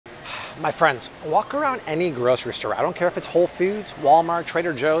My friends, walk around any grocery store. I don't care if it's Whole Foods, Walmart,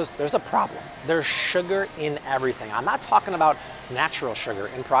 Trader Joe's, there's a problem. There's sugar in everything. I'm not talking about natural sugar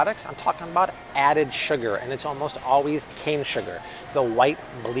in products, I'm talking about added sugar, and it's almost always cane sugar, the white,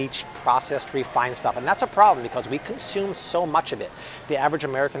 bleached, processed, refined stuff. And that's a problem because we consume so much of it. The average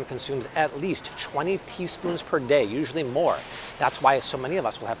American consumes at least 20 teaspoons per day, usually more. That's why so many of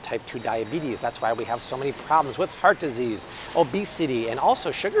us will have type 2 diabetes. That's why we have so many problems with heart disease, obesity, and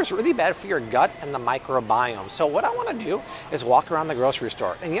also sugar is really bad for your gut and the microbiome. So what I want to do is walk around the grocery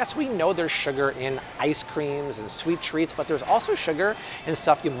store. And yes, we know there's sugar in ice creams and sweet treats, but there's also sugar in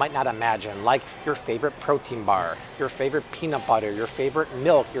stuff you might not imagine, like your favorite protein bar, your favorite peanut butter, your favorite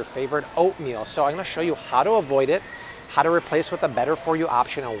milk, your favorite oatmeal. So I'm going to show you how to avoid it, how to replace with a better for you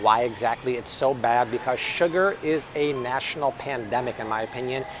option, and why exactly it's so bad, because sugar is a national pandemic in my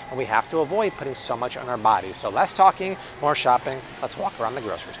opinion, and we have to avoid putting so much on our bodies. So less talking, more shopping. Let's walk around the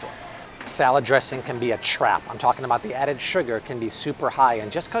grocery store. Salad dressing can be a trap. I'm talking about the added sugar can be super high,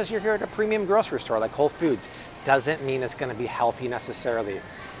 and just because you're here at a premium grocery store like Whole Foods doesn't mean it's going to be healthy necessarily.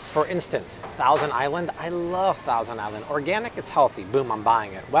 For instance, Thousand Island, I love Thousand Island. Organic, it's healthy, boom, I'm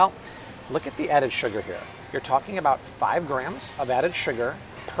buying it. Well, look at the added sugar here. You're talking about 5 grams of added sugar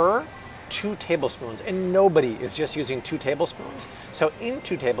per 2 tablespoons, and nobody is just using 2 tablespoons. So in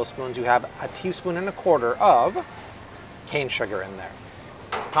 2 tablespoons, you have a teaspoon and a quarter of cane sugar in there.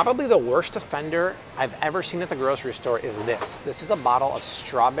 Probably the worst offender I've ever seen at the grocery store is this. This is a bottle of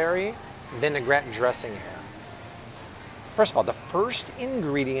strawberry vinaigrette dressing here. First of all, the first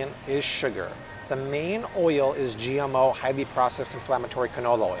ingredient is sugar. The main oil is GMO, highly processed inflammatory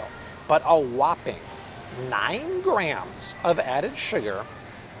canola oil, but a whopping 9 grams of added sugar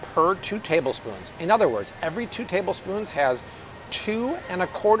per 2 tablespoons. In other words, every 2 tablespoons has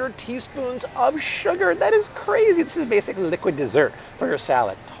 2¼ teaspoons of sugar. That is crazy. This is basically liquid dessert for your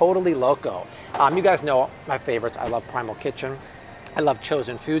salad. Totally loco. You guys know my favorites. I love Primal Kitchen. I love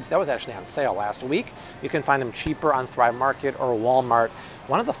Chosen Foods. That was actually on sale last week. You can find them cheaper on Thrive Market or Walmart.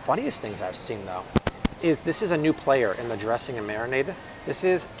 One of the funniest things I've seen though is this is a new player in the dressing and marinade. This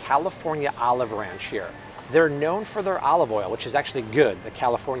is California Olive Ranch here. They're known for their olive oil, which is actually good. The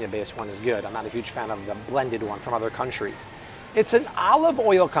California-based one is good. I'm not a huge fan of the blended one from other countries. It's an olive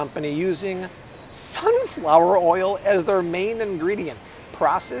oil company using sunflower oil as their main ingredient.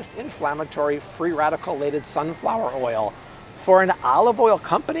 Processed, inflammatory, free radical-lated sunflower oil. For an olive oil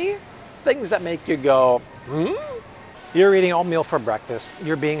company, things that make you go, hmm? You're eating oatmeal for breakfast,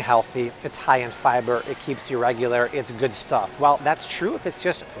 you're being healthy, it's high in fiber, it keeps you regular, it's good stuff. Well, that's true if it's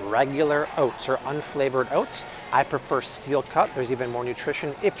just regular oats or unflavored oats. I prefer steel cut, there's even more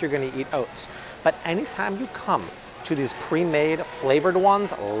nutrition if you're gonna eat oats. But anytime you come to these pre-made flavored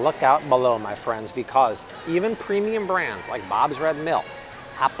ones, look out below, my friends, because even premium brands like Bob's Red Mill,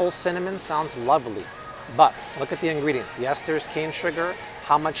 apple cinnamon sounds lovely, but look at the ingredients. Yes, there's cane sugar.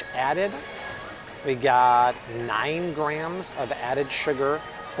 How much added? We got 9 grams of added sugar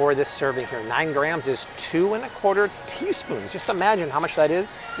for this serving here. 9 grams is 2¼ teaspoons. Just imagine how much that is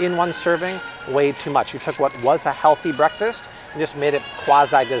in one serving. Way too much. You took what was a healthy breakfast and just made it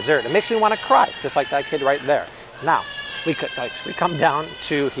quasi-dessert. It makes me want to cry, just like that kid right there. Now, we come down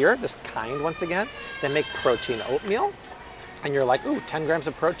to here, this kind once again. They make protein oatmeal. And you're like, ooh, 10 grams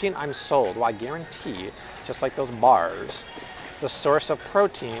of protein, I'm sold. Well, I guarantee, just like those bars, the source of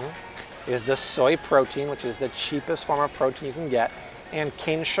protein is the soy protein, which is the cheapest form of protein you can get. And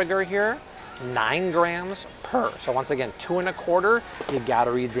cane sugar here, 9 grams per. So once again, 2¼ you gotta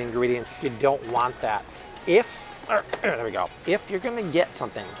read the ingredients. You don't want that. There we go. If you're gonna get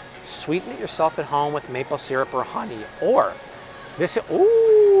something, sweeten it yourself at home with maple syrup or honey, or this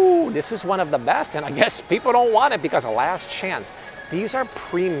is one of the best, and I guess people don't want it because of last chance. These are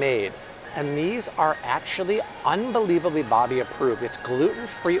pre-made, and these are actually unbelievably Bobby approved. It's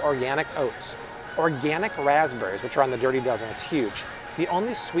gluten-free organic oats, organic raspberries, which are on the Dirty Dozen, it's huge. The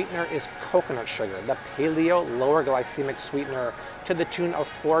only sweetener is coconut sugar, the paleo lower glycemic sweetener to the tune of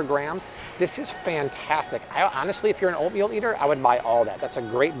 4 grams. This is fantastic. Honestly, if you're an oatmeal eater, I would buy all that. That's a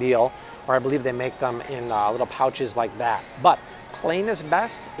great deal, or I believe they make them in little pouches like that. But plain is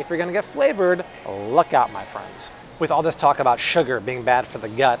best. If you're gonna get flavored, look out, my friends. With all this talk about sugar being bad for the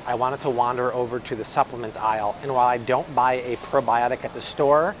gut, I wanted to wander over to the supplements aisle. And while I don't buy a probiotic at the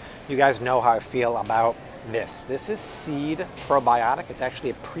store, you guys know how I feel about this. This is Seed Probiotic. It's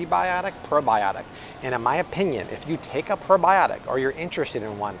actually a prebiotic probiotic. And in my opinion, if you take a probiotic or you're interested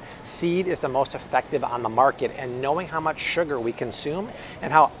in one, Seed is the most effective on the market. And knowing how much sugar we consume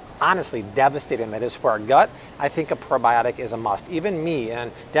and how honestly devastating that is for our gut, I think a probiotic is a must. Even me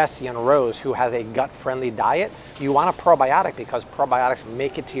and Desi and Rose, who has a gut-friendly diet, you want a probiotic because probiotics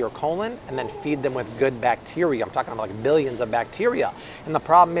make it to your colon and then feed them with good bacteria. I'm talking about like billions of bacteria. And the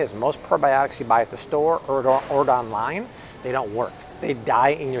problem is most probiotics you buy at the store or online, they don't work. They die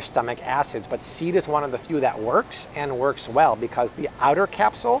in your stomach acids, but seed is one of the few that works and works well because the outer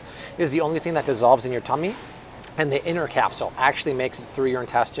capsule is the only thing that dissolves in your tummy. And the inner capsule actually makes it through your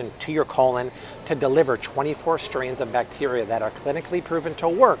intestine to your colon to deliver 24 strains of bacteria that are clinically proven to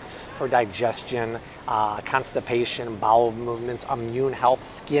work for digestion, constipation, bowel movements, immune health,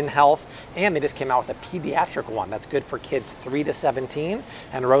 skin health, and they just came out with a pediatric one that's good for kids 3 to 17.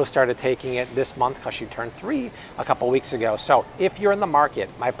 And Rose started taking it this month because she turned 3 a couple weeks ago. So if you're in the market,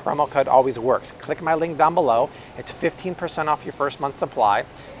 my promo code always works. Click my link down below. It's 15% off your first month supply.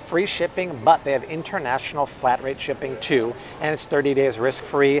 Free shipping, but they have international flat rate shipping too, and it's 30 days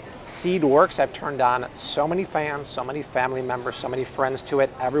risk-free. Seed works. I've turned on so many fans, so many family members, so many friends to it.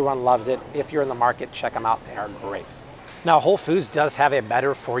 Everyone loves it. If you're in the market, check them out. They are great. Now, Whole Foods does have a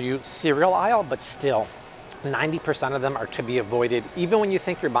better for you cereal aisle, but still, 90% of them are to be avoided, even when you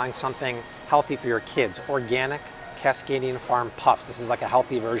think you're buying something healthy for your kids. Organic Cascadian Farm Puffs. This is like a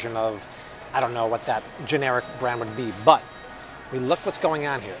healthy version of, I don't know what that generic brand would be, but we look what's going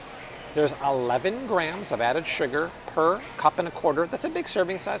on here. There's 11 grams of added sugar per cup and a quarter. That's a big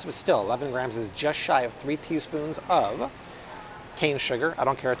serving size, but still 11 grams is just shy of 3 teaspoons of cane sugar. I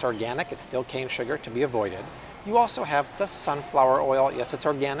don't care, it's organic, it's still cane sugar, to be avoided. You also have the sunflower oil. Yes, it's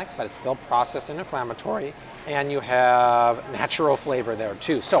organic, but it's still processed and inflammatory. And you have natural flavor there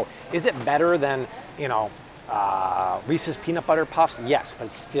too. So is it better than, you know, Reese's peanut butter puffs? Yes, but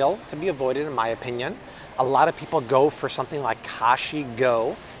it's still to be avoided in my opinion. A lot of people go for something like Kashi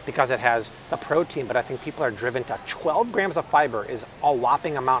Go because it has the protein, but I think people are driven to 12 grams of fiber is a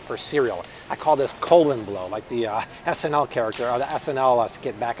whopping amount for cereal. I call this colon blow, like the SNL character or the SNL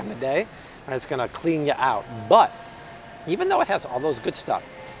skit back in the day, and it's gonna clean you out. But even though it has all those good stuff,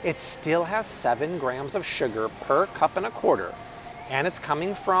 it still has 7 grams of sugar per cup and a quarter, and it's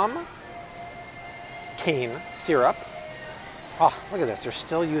coming from cane syrup. Oh, look at this, they're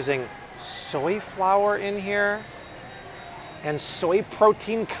still using soy flour in here and soy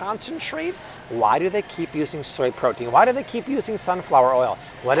protein concentrate. Why do they keep using soy protein? Why do they keep using sunflower oil?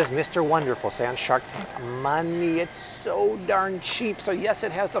 What does Mr. Wonderful say on Shark Tank? Money. It's so darn cheap. So yes,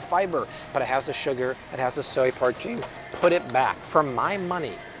 it has the fiber, but it has the sugar, it has the soy protein. Put it back. For my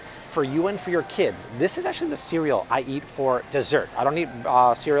money, for you and for your kids, this is actually the cereal I eat for dessert. I don't eat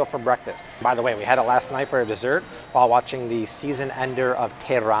cereal for breakfast. By the way, we had it last night for a dessert while watching the season ender of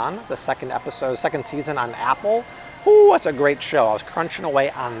Tehran, the second season on Apple. Ooh, that's a great show. I was crunching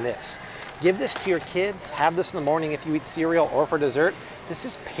away on this. Give this to your kids. Have this in the morning if you eat cereal or for dessert. This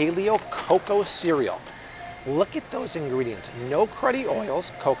is paleo cocoa cereal. Look at those ingredients. No cruddy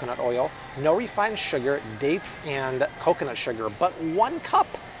oils, coconut oil, no refined sugar, dates and coconut sugar, but 1 cup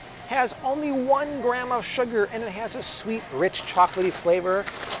has only 1 gram of sugar, and it has a sweet, rich, chocolatey flavor.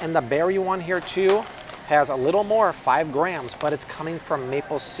 And the berry one here too has a little more, 5 grams, but it's coming from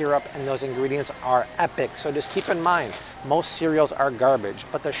maple syrup, and those ingredients are epic. So just keep in mind, most cereals are garbage,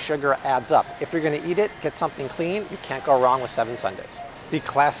 but the sugar adds up. If you're gonna eat it, get something clean. You can't go wrong with 7 Sundays. The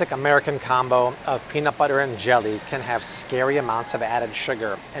classic American combo of peanut butter and jelly can have scary amounts of added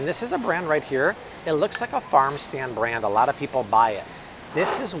sugar. And this is a brand right here. It looks like a farm stand brand. A lot of people buy it.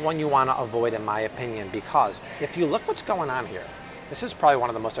 This is one you want to avoid in my opinion, because if you look what's going on here, this is probably one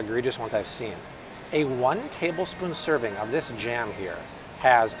of the most egregious ones I've seen. A 1 tablespoon serving of this jam here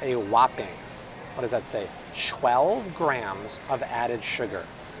has a whopping, what does that say? 12 grams of added sugar.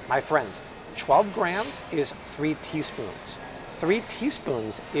 My friends, 12 grams is 3 teaspoons. 3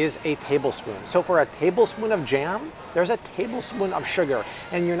 teaspoons is a tablespoon. So for a tablespoon of jam, there's a tablespoon of sugar,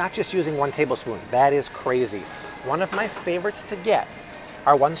 and you're not just using 1 tablespoon. That is crazy. One of my favorites to get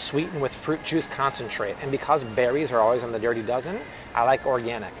are ones sweetened with fruit juice concentrate. And because berries are always in the dirty dozen, I like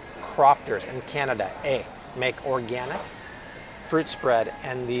organic. Crofters in Canada, make organic fruit spread,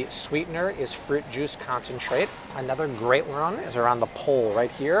 and the sweetener is fruit juice concentrate. Another great one is around the pole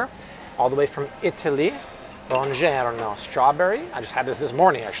right here, all the way from Italy. Buongiorno, strawberry. I just had this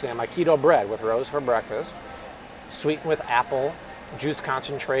morning actually on my keto bread with Rose for breakfast. Sweetened with apple juice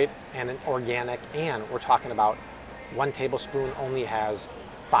concentrate and an organic, and we're talking about 1 tablespoon only has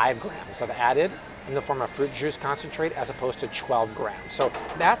 5 grams of added in the form of fruit juice concentrate as opposed to 12 grams. So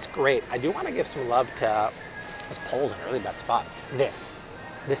that's great. I do want to give some love to this pole's in a really bad spot.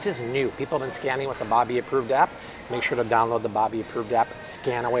 This is new. People have been scanning with the Bobby Approved app. Make sure to download the Bobby Approved app,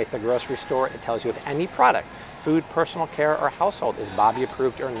 scan away at the grocery store. It tells you if any product food, personal care, or household. Is Bobby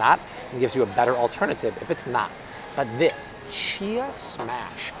approved or not? And gives you a better alternative if it's not. But this, Chia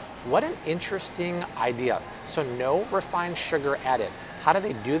Smash, what an interesting idea. So no refined sugar added. How do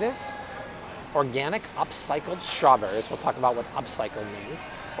they do this? Organic upcycled strawberries, we'll talk about what upcycled means,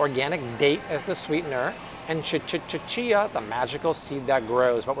 organic date as the sweetener, and chia, the magical seed that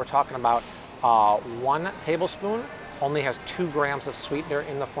grows. But we're talking about 1 tablespoon only has 2 grams of sweetener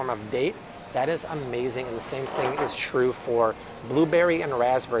in the form of date. That is amazing, and the same thing is true for blueberry and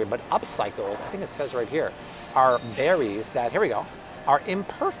raspberry, but upcycled, I think it says right here, are berries that, here we go, are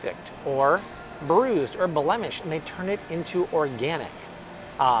imperfect or bruised or blemished, and they turn it into organic.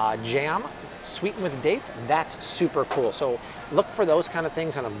 Jam, sweetened with dates, that's super cool. So look for those kind of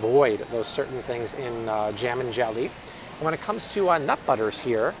things and avoid those certain things in jam and jelly. And when it comes to nut butters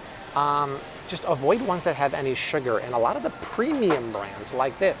here, just avoid ones that have any sugar. And a lot of the premium brands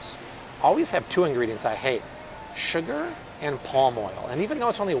like this always have 2 ingredients I hate: sugar and palm oil. And even though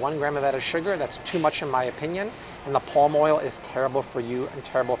it's only 1 gram of added sugar, that's too much in my opinion. And the palm oil is terrible for you and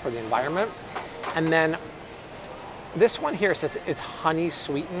terrible for the environment. And then this one here says it's honey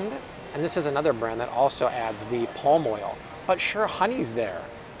sweetened. And this is another brand that also adds the palm oil. But sure, honey's there,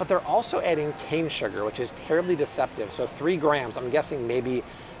 but they're also adding cane sugar, which is terribly deceptive. So 3 grams, I'm guessing maybe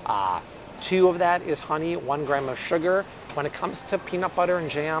 2 of that is honey, 1 gram of sugar. When it comes to peanut butter and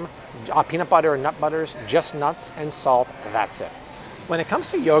jam, peanut butter and nut butters, just nuts and salt, that's it. When it comes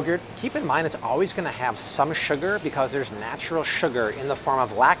to yogurt, keep in mind it's always gonna have some sugar because there's natural sugar in the form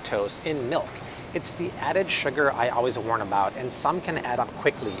of lactose in milk. It's the added sugar I always warn about, and some can add up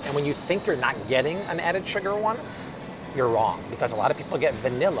quickly. And when you think you're not getting an added sugar one, you're wrong, because a lot of people get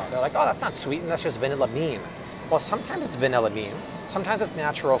vanilla. They're like, oh, that's not sweetened, that's just vanilla bean. Well, sometimes it's vanilla bean, sometimes it's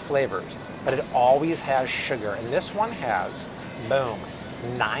natural flavors, but it always has sugar. And this one has, boom,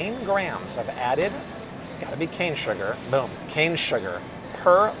 9 grams of added, it's gotta be cane sugar, boom, cane sugar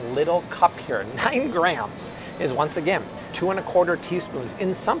per little cup here. 9 grams is, once again, 2 1/4 teaspoons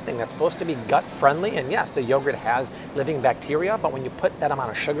in something that's supposed to be gut friendly. And yes, the yogurt has living bacteria, but when you put that amount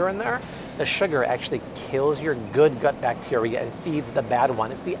of sugar in there, the sugar actually kills your good gut bacteria and feeds the bad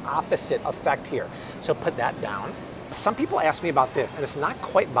one. It's the opposite effect here. So put that down. Some people ask me about this, and it's not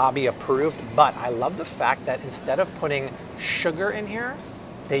quite Bobby approved, but I love the fact that instead of putting sugar in here,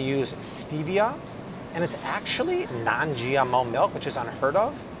 they use stevia, and it's actually non-GMO milk, which is unheard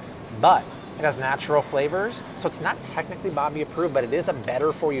of, but it has natural flavors. So it's not technically Bobby approved, but it is a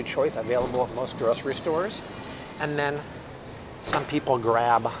better for you choice available at most grocery stores. And then some people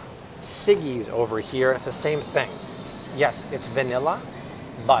grab Siggi's over here. It's the same thing. Yes, it's vanilla,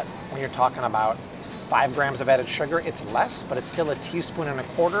 but when you're talking about 5 grams of added sugar, it's less, but it's still 1.25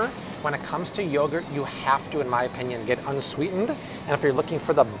 teaspoons. When it comes to yogurt, you have to, in my opinion, get unsweetened. And if you're looking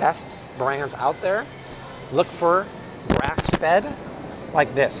for the best brands out there, look for grass-fed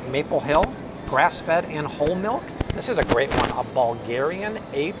like this, Maple Hill, grass-fed and whole milk. This is a great one, a Bulgarian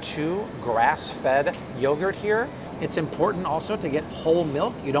A2 grass-fed yogurt here. It's important also to get whole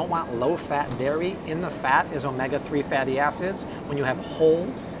milk. You don't want low-fat dairy. In the fat is omega-3 fatty acids. When you have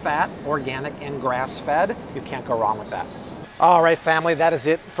whole fat, organic, and grass-fed, you can't go wrong with that. All right, family, that is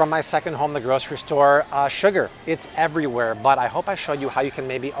it from my second home, the grocery store. Sugar, it's everywhere, but I hope I showed you how you can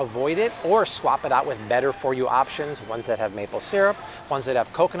maybe avoid it or swap it out with better for you options, ones that have maple syrup, ones that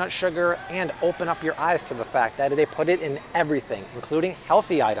have coconut sugar, and open up your eyes to the fact that they put it in everything, including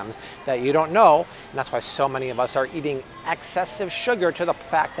healthy items that you don't know. And that's why so many of us are eating excessive sugar, to the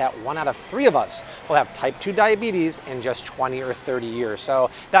fact that 1 out of 3 of us will have type 2 diabetes in just 20 or 30 years. So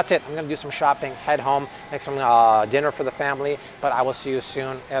that's it. I'm gonna do some shopping, head home, make some dinner for the family, but I will see you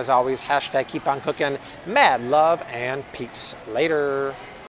soon. As always, hashtag keep on cooking, mad love and peace. Later.